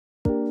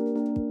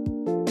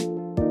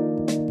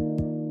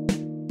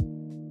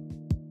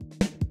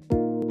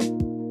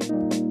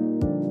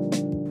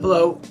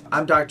Hello,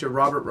 I'm Dr.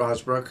 Robert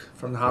Rozbruch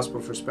from the Hospital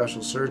for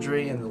Special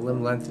Surgery and the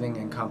Limb Lengthening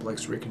and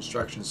Complex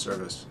Reconstruction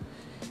Service.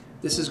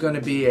 This is going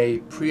to be a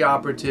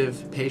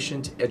preoperative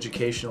patient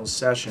educational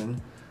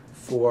session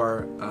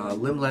for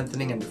limb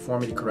lengthening and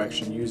deformity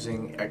correction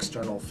using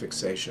external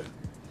fixation.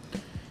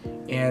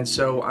 And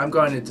so I'm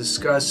going to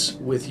discuss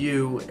with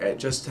you,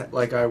 just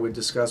like I would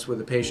discuss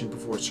with a patient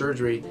before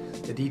surgery,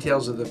 the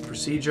details of the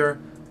procedure,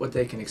 what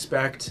they can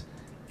expect,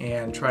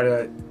 and try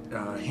to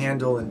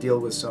handle and deal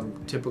with some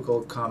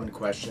typical common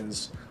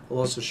questions. I'll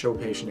also show a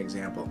patient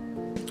example.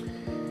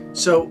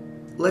 So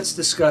let's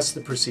discuss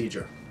the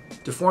procedure.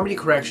 Deformity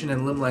correction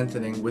and limb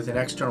lengthening with an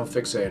external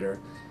fixator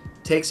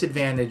takes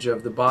advantage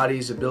of the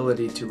body's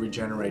ability to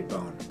regenerate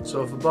bone.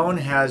 So if a bone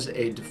has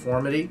a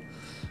deformity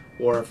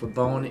or if a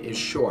bone is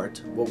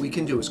short, what we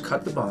can do is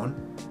cut the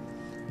bone,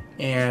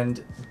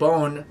 and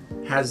bone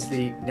has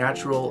the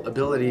natural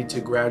ability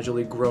to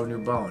gradually grow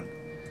new bone.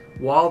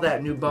 While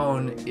that new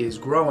bone is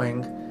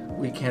growing,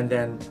 we can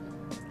then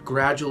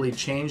gradually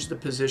change the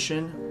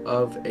position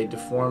of a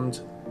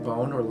deformed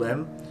bone or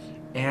limb,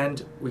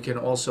 and we can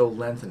also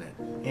lengthen it.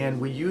 And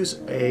we use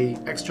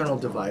an external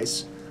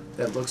device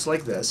that looks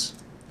like this.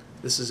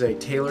 This is a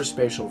Taylor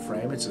spatial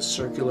frame. It's a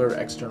circular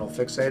external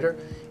fixator,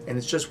 and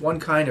it's just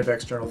one kind of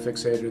external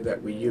fixator that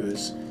we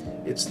use.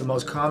 It's the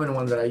most common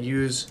one that I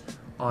use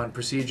on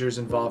procedures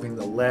involving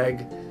the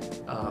leg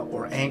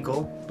or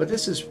ankle, but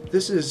this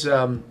is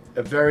a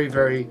very,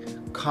 very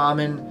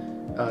common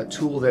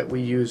tool that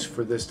we use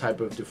for this type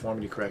of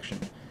deformity correction.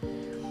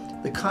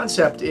 The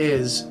concept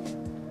is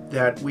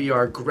that we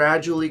are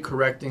gradually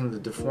correcting the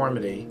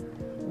deformity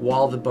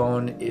while the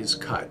bone is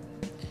cut.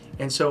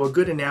 And so a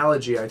good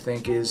analogy, I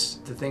think, is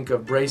to think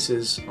of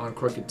braces on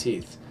crooked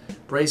teeth.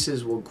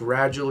 Braces will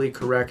gradually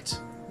correct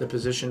the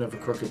position of a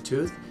crooked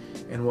tooth,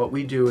 and what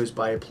we do is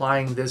by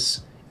applying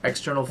this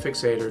external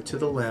fixator to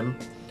the limb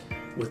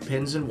with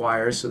pins and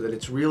wires so that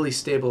it's really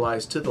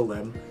stabilized to the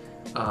limb,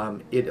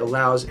 it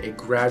allows a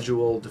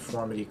gradual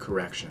deformity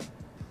correction.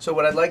 So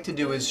what I'd like to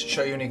do is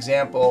show you an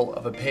example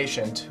of a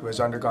patient who has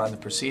undergone the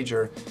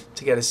procedure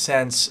to get a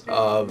sense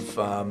of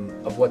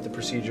what the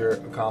procedure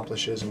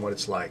accomplishes and what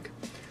it's like.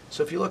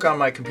 So if you look on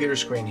my computer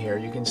screen here,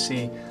 you can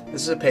see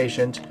this is a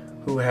patient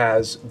who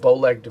has bow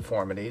leg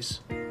deformities,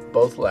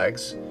 both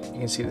legs. You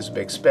can see this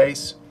big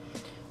space.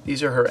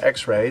 These are her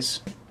x-rays.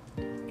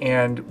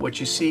 And what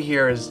you see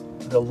here is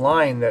the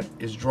line that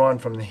is drawn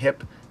from the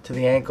hip to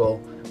the ankle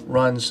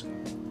runs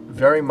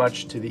very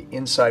much to the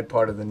inside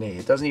part of the knee.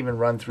 It doesn't even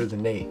run through the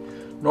knee.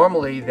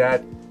 Normally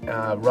that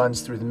runs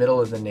through the middle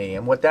of the knee.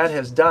 And what that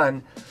has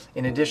done,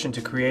 in addition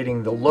to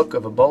creating the look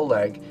of a bow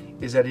leg,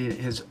 is that it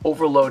has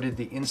overloaded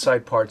the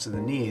inside parts of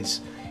the knees.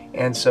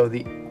 And so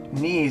the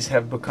knees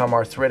have become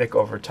arthritic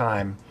over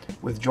time,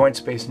 with joint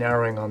space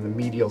narrowing on the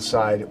medial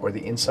side or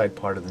the inside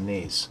part of the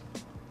knees.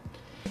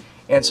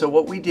 And so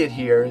what we did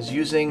here is,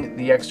 using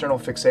the external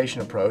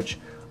fixation approach,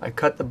 I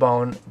cut the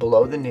bone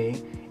below the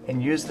knee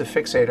and used the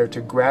fixator to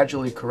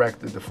gradually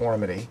correct the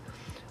deformity.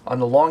 On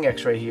the long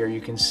x-ray here,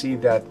 you can see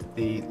that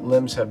the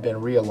limbs have been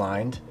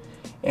realigned.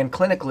 And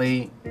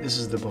clinically, this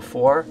is the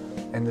before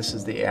and this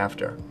is the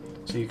after.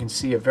 So you can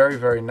see a very,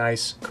 very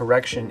nice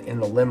correction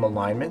in the limb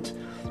alignment.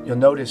 You'll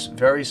notice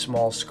very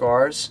small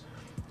scars.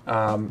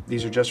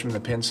 These are just from the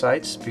pin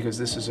sites because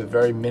this is a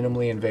very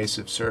minimally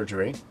invasive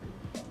surgery.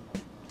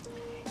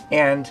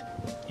 And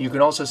you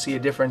can also see a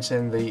difference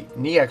in the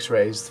knee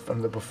x-rays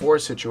from the before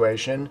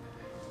situation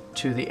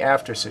to the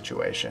after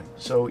situation.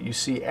 So you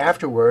see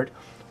afterward,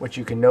 what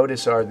you can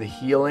notice are the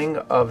healing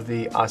of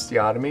the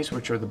osteotomies,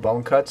 which are the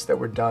bone cuts that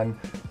were done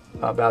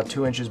about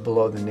 2 inches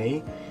below the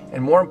knee.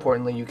 And more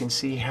importantly, you can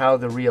see how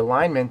the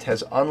realignment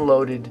has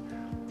unloaded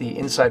the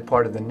inside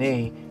part of the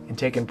knee and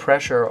taken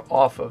pressure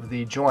off of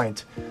the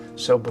joint.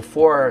 So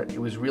before, it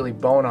was really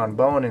bone on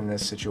bone in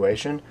this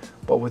situation,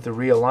 but with the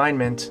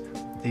realignment,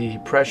 the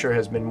pressure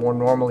has been more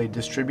normally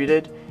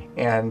distributed,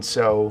 and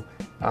so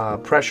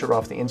pressure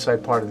off the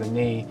inside part of the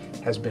knee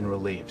has been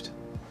relieved.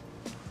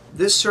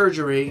 This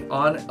surgery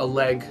on a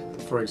leg,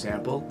 for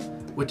example,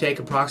 would take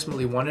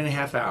approximately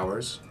 1.5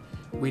 hours.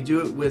 We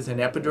do it with an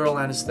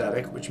epidural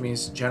anesthetic, which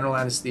means general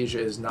anesthesia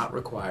is not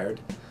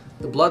required.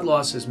 The blood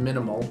loss is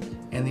minimal,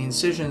 and the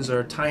incisions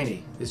are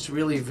tiny. It's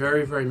really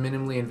very, very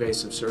minimally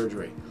invasive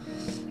surgery.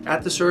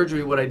 At the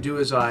surgery, what I do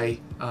is I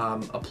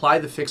apply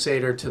the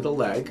fixator to the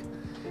leg.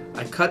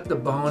 I cut the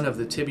bone of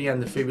the tibia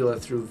and the fibula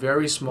through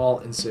very small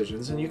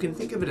incisions, and you can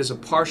think of it as a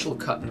partial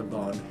cut in the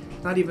bone,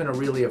 not even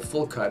really a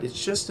full cut.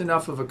 It's just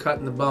enough of a cut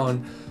in the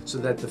bone so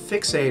that the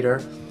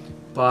fixator,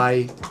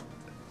 by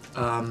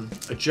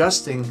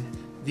adjusting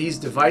these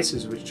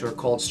devices, which are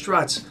called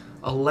struts,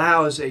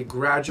 allows a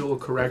gradual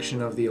correction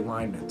of the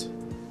alignment.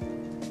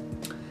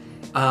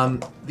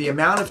 The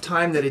amount of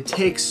time that it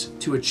takes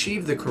to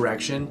achieve the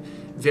correction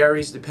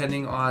varies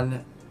depending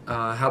on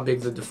how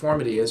big the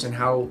deformity is and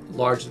how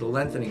large the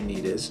lengthening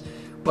need is.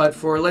 But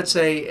for, let's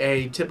say,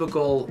 a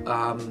typical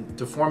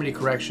deformity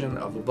correction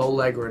of a bow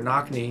leg or a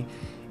knock knee,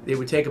 it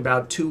would take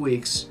about 2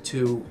 weeks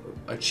to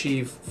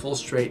achieve full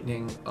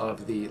straightening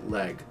of the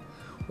leg.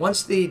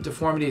 Once the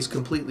deformity is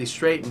completely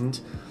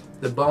straightened,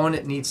 the bone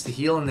needs to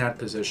heal in that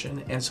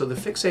position, and so the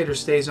fixator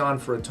stays on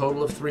for a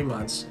total of 3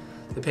 months.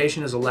 The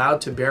patient is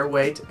allowed to bear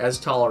weight as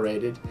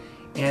tolerated,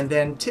 and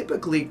then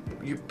typically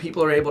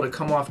people are able to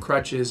come off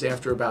crutches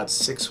after about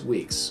 6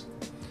 weeks.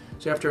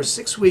 So after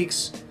 6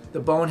 weeks, the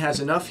bone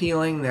has enough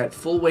healing that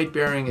full weight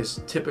bearing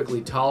is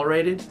typically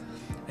tolerated,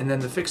 and then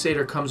the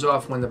fixator comes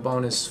off when the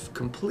bone is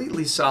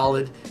completely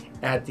solid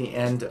at the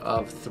end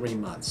of 3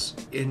 months.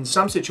 In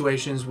some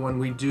situations, when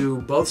we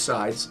do both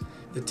sides,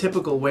 the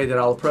typical way that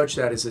I'll approach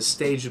that is a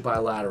staged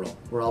bilateral,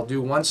 where I'll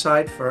do one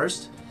side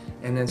first,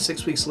 and then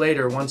 6 weeks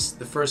later, once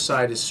the first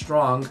side is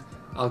strong,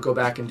 I'll go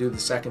back and do the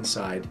second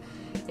side.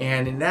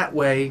 And in that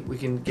way, we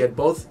can get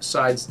both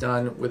sides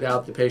done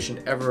without the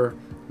patient ever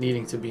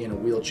needing to be in a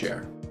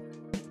wheelchair.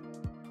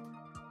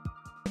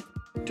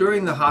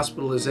 During the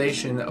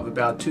hospitalization of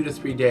about 2 to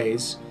 3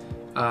 days,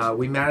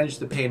 we manage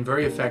the pain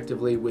very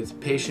effectively with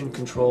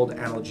patient-controlled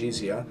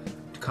analgesia,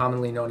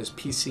 commonly known as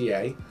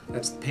PCA.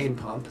 That's the pain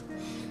pump.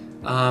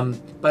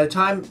 By the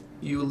time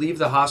you leave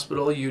the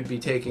hospital, you'd be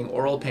taking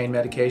oral pain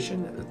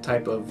medication. A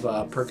type of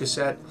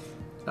Percocet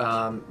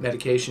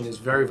medication is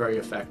very, very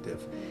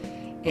effective.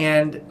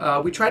 And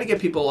we try to get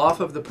people off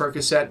of the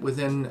Percocet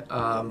within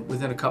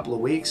a couple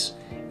of weeks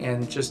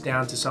and just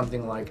down to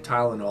something like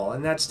Tylenol.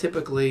 And that's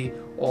typically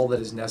all that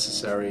is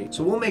necessary.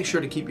 So we'll make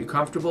sure to keep you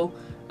comfortable,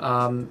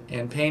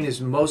 and pain is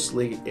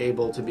mostly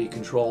able to be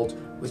controlled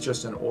with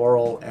just an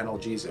oral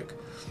analgesic.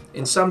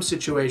 In some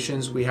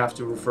situations, we have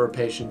to refer a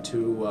patient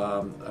to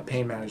a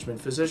pain management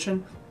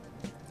physician,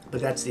 but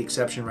that's the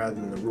exception rather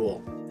than the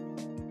rule.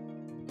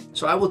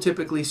 So I will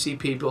typically see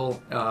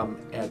people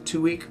at a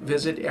 2-week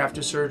visit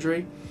after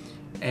surgery,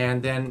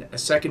 and then a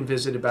second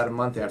visit about a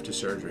month after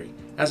surgery.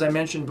 As I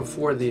mentioned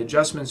before, the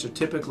adjustments are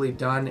typically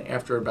done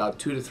after about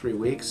 2 to 3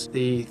 weeks.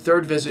 The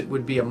third visit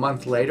would be a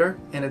month later,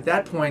 and at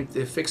that point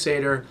the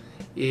fixator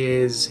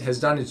has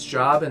done its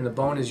job and the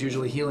bone is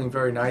usually healing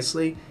very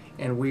nicely,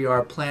 and we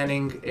are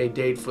planning a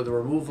date for the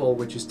removal,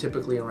 which is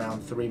typically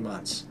around 3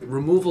 months.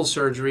 Removal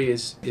surgery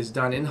is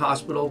done in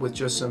hospital with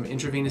just some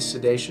intravenous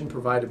sedation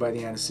provided by the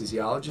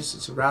anesthesiologist.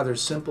 It's a rather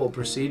simple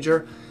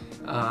procedure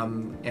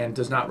and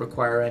does not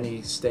require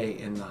any stay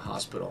in the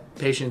hospital.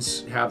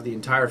 Patients have the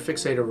entire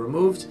fixator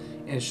removed,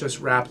 and it's just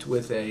wrapped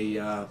with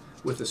a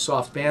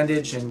soft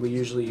bandage, and we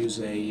usually use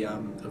a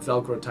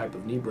Velcro type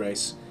of knee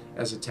brace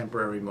as a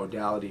temporary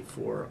modality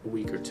for a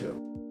week or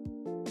 2.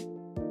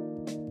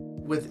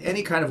 With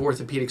any kind of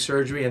orthopedic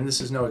surgery, and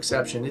this is no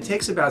exception, it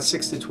takes about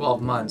 6 to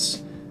 12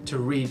 months to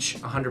reach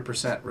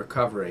 100%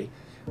 recovery.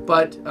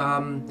 But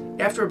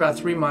after about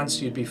 3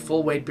 months, you'd be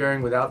full weight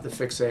bearing without the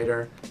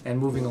fixator and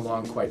moving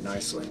along quite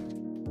nicely.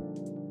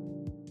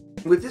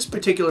 With this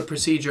particular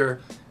procedure,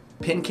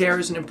 pin care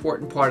is an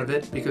important part of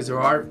it because there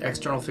are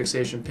external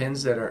fixation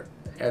pins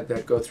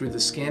that go through the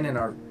skin and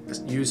are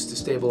used to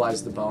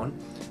stabilize the bone.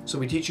 So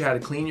we teach you how to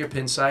clean your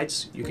pin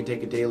sites. You can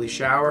take a daily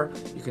shower.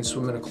 You can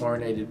swim in a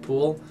chlorinated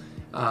pool.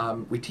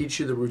 We teach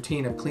you the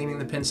routine of cleaning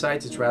the pin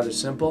sites. It's rather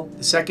simple.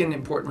 The second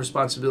important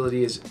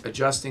responsibility is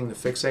adjusting the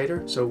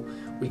fixator. So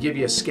we give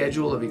you a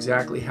schedule of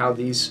exactly how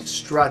these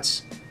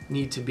struts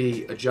need to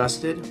be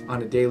adjusted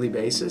on a daily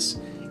basis.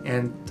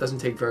 And it doesn't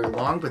take very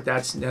long, but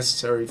that's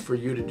necessary for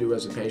you to do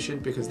as a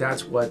patient because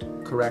that's what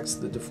corrects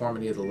the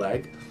deformity of the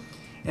leg.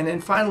 And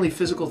then finally,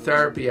 physical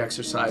therapy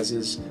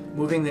exercises.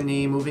 Moving the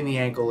knee, moving the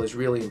ankle is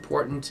really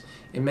important.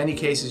 In many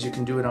cases, you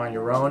can do it on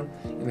your own,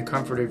 in the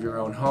comfort of your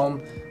own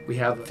home. We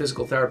have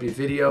physical therapy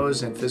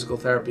videos and physical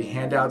therapy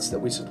handouts that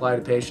we supply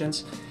to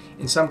patients.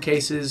 In some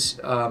cases,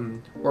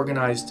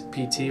 organized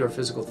PT or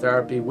physical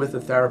therapy with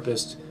a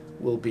therapist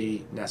will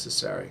be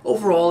necessary.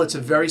 Overall, it's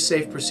a very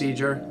safe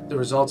procedure. The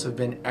results have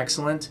been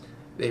excellent.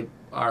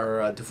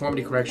 Our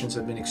deformity corrections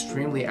have been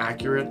extremely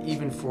accurate,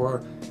 even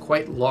for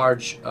quite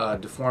large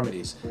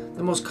deformities.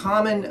 The most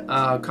common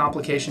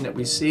complication that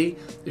we see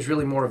is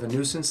really more of a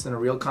nuisance than a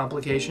real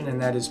complication, and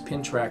that is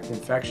pin tract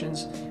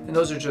infections. And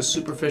those are just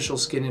superficial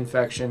skin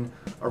infection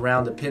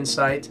around the pin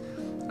site.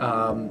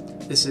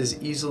 This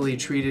is easily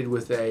treated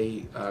with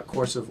a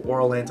course of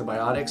oral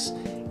antibiotics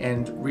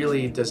and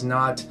really does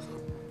not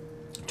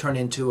turn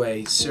into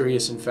a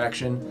serious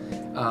infection.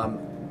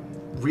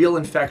 Real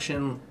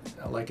infection,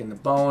 like in the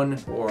bone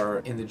or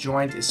in the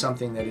joint, is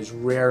something that is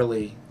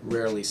rarely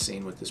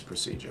seen with this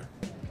procedure.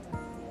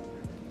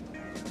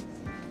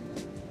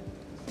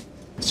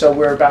 So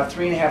we're about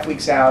 3.5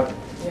 weeks out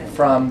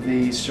from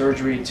the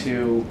surgery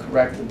to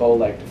correct the bow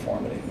leg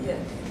deformity.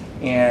 Yes.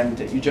 And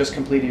you just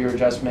completed your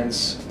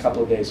adjustments a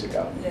couple of days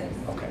ago. Yes.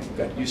 Okay,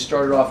 good. You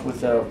started off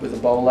with a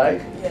bow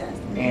leg. Yes.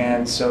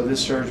 And so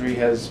this surgery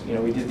has,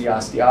 we did the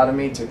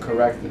osteotomy to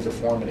correct the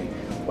deformity.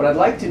 What I'd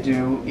like to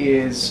do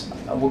is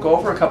we'll go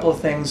over a couple of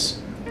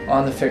things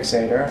on the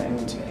fixator,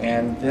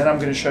 and then I'm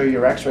going to show you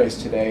your x-rays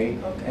today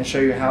and show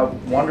you how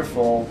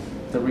wonderful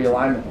the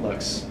realignment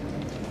looks.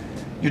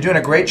 You're doing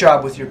a great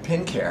job with your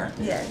pin care.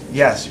 Yes.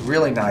 Yes,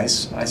 really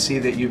nice. I see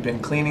that you've been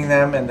cleaning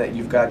them and that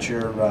you've got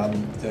your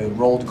the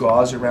rolled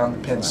gauze around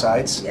the pin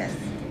sites. Yes.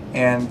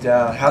 And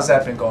how's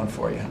that been going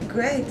for you?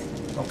 Great.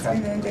 Okay.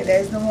 And then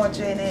there's no more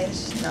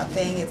drainage,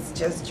 nothing. It's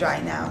just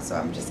dry now, so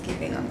I'm just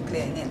keeping on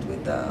cleaning it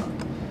with the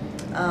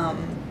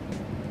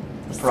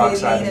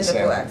peroxide and the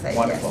peroxide.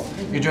 Wonderful.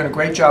 Yes. You're doing a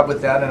great job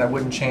with that, and I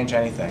wouldn't change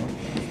anything.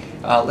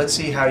 Let's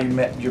see how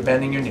you're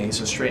bending your knee.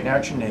 So straighten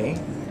out your knee.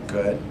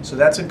 Good. So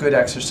that's a good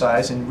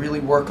exercise, and really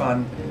work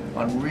on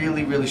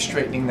really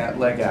straightening that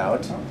leg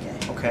out. Okay.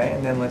 Okay,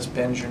 and then let's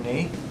bend your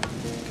knee.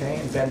 Okay,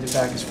 and bend it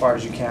back as far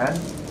as you can.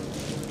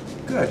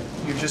 Good.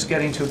 You're just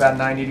getting to about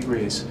 90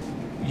 degrees.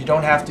 You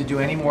don't have to do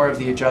any more of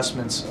the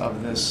adjustments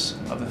of the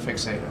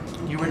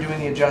fixator. You were doing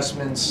the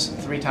adjustments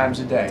 3 times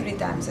a day. 3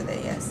 times a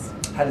day, yes.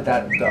 How did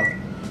that go?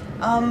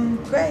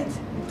 Great.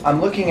 I'm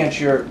looking at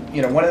your,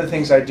 one of the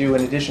things I do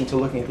in addition to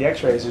looking at the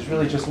x-rays is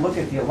really just look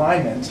at the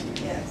alignment.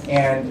 Yes.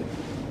 And,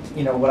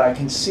 what I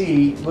can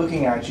see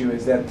looking at you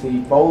is that the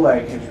bow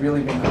leg has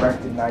really been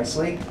corrected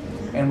nicely.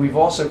 And we've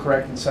also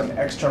corrected some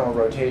external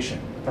rotation.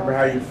 Remember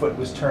how your foot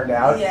was turned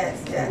out?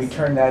 Yes, yes. And we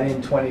turned that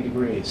in 20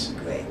 degrees.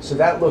 Great. So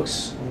that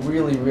looks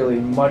really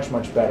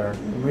much better.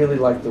 Really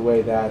like the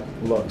way that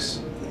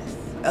looks. Yes.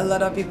 A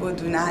lot of people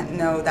do not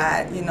know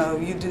that, you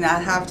do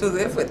not have to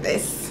live with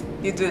this.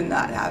 You do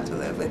not have to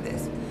live with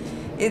this.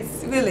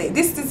 It's really,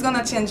 this is going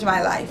to change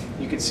my life.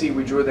 You can see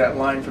we drew that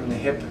line from the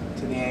hip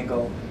to the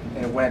ankle,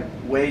 and it went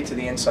way to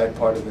the inside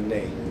part of the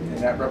knee. And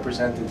that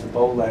represented the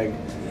bow leg,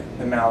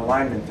 the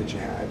malalignment that you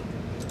had.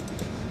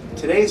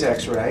 Today's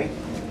x-ray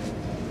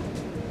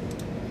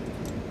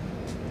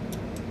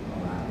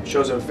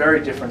shows a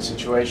very different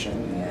situation,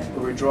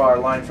 where we draw our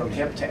line from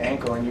hip to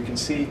ankle, and you can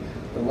see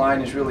the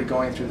line is really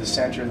going through the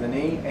center of the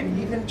knee, and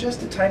even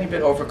just a tiny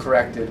bit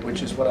overcorrected,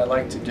 which is what I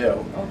like to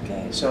do.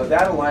 Okay. So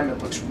that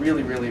alignment looks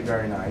really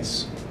very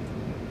nice.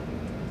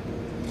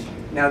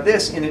 Now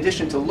this, in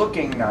addition to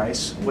looking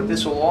nice, what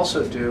this will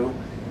also do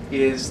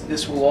is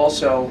this will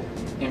also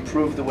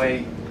improve the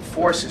way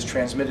force is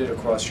transmitted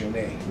across your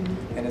knee.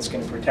 And it's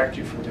going to protect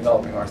you from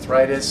developing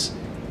arthritis,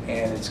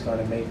 and it's going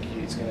to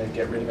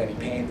get rid of any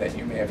pain that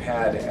you may have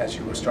had as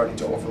you were starting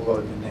to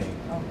overload the knee.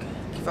 Okay.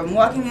 If I'm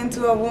walking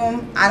into a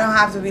room, I don't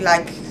have to be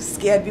like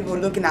scared people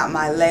looking at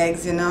my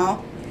legs,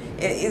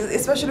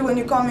 especially when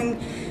you're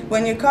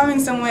coming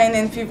somewhere and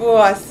then people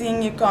are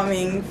seeing you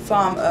coming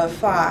from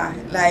afar.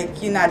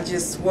 Like you're not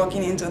just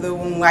walking into the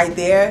room right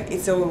there.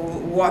 It's a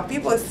walk.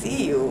 People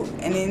see you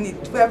and then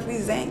it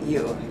represents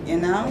you,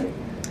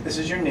 This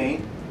is your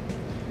knee.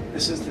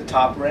 This is the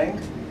top ring.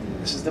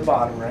 This is the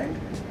bottom ring.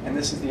 And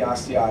this is the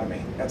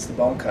osteotomy. That's the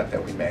bone cut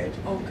that we made.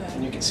 Okay.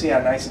 And you can see how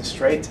nice and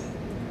straight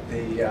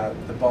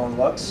the bone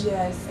looks.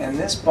 Yes. And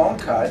this bone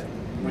cut,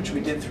 which we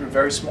did through a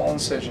very small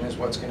incision, is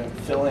what's going to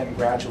fill in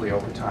gradually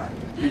over time.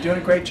 You're doing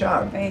a great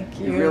job. Thank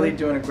you. You're really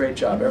doing a great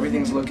job.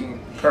 Everything's looking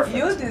perfect.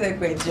 You did a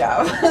great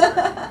job.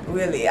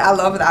 Really, I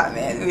love that,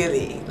 man.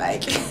 Really,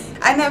 like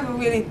I never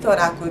really thought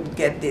I could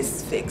get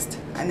this fixed.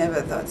 I never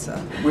thought so.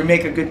 We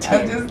make a good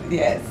team.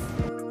 Yes.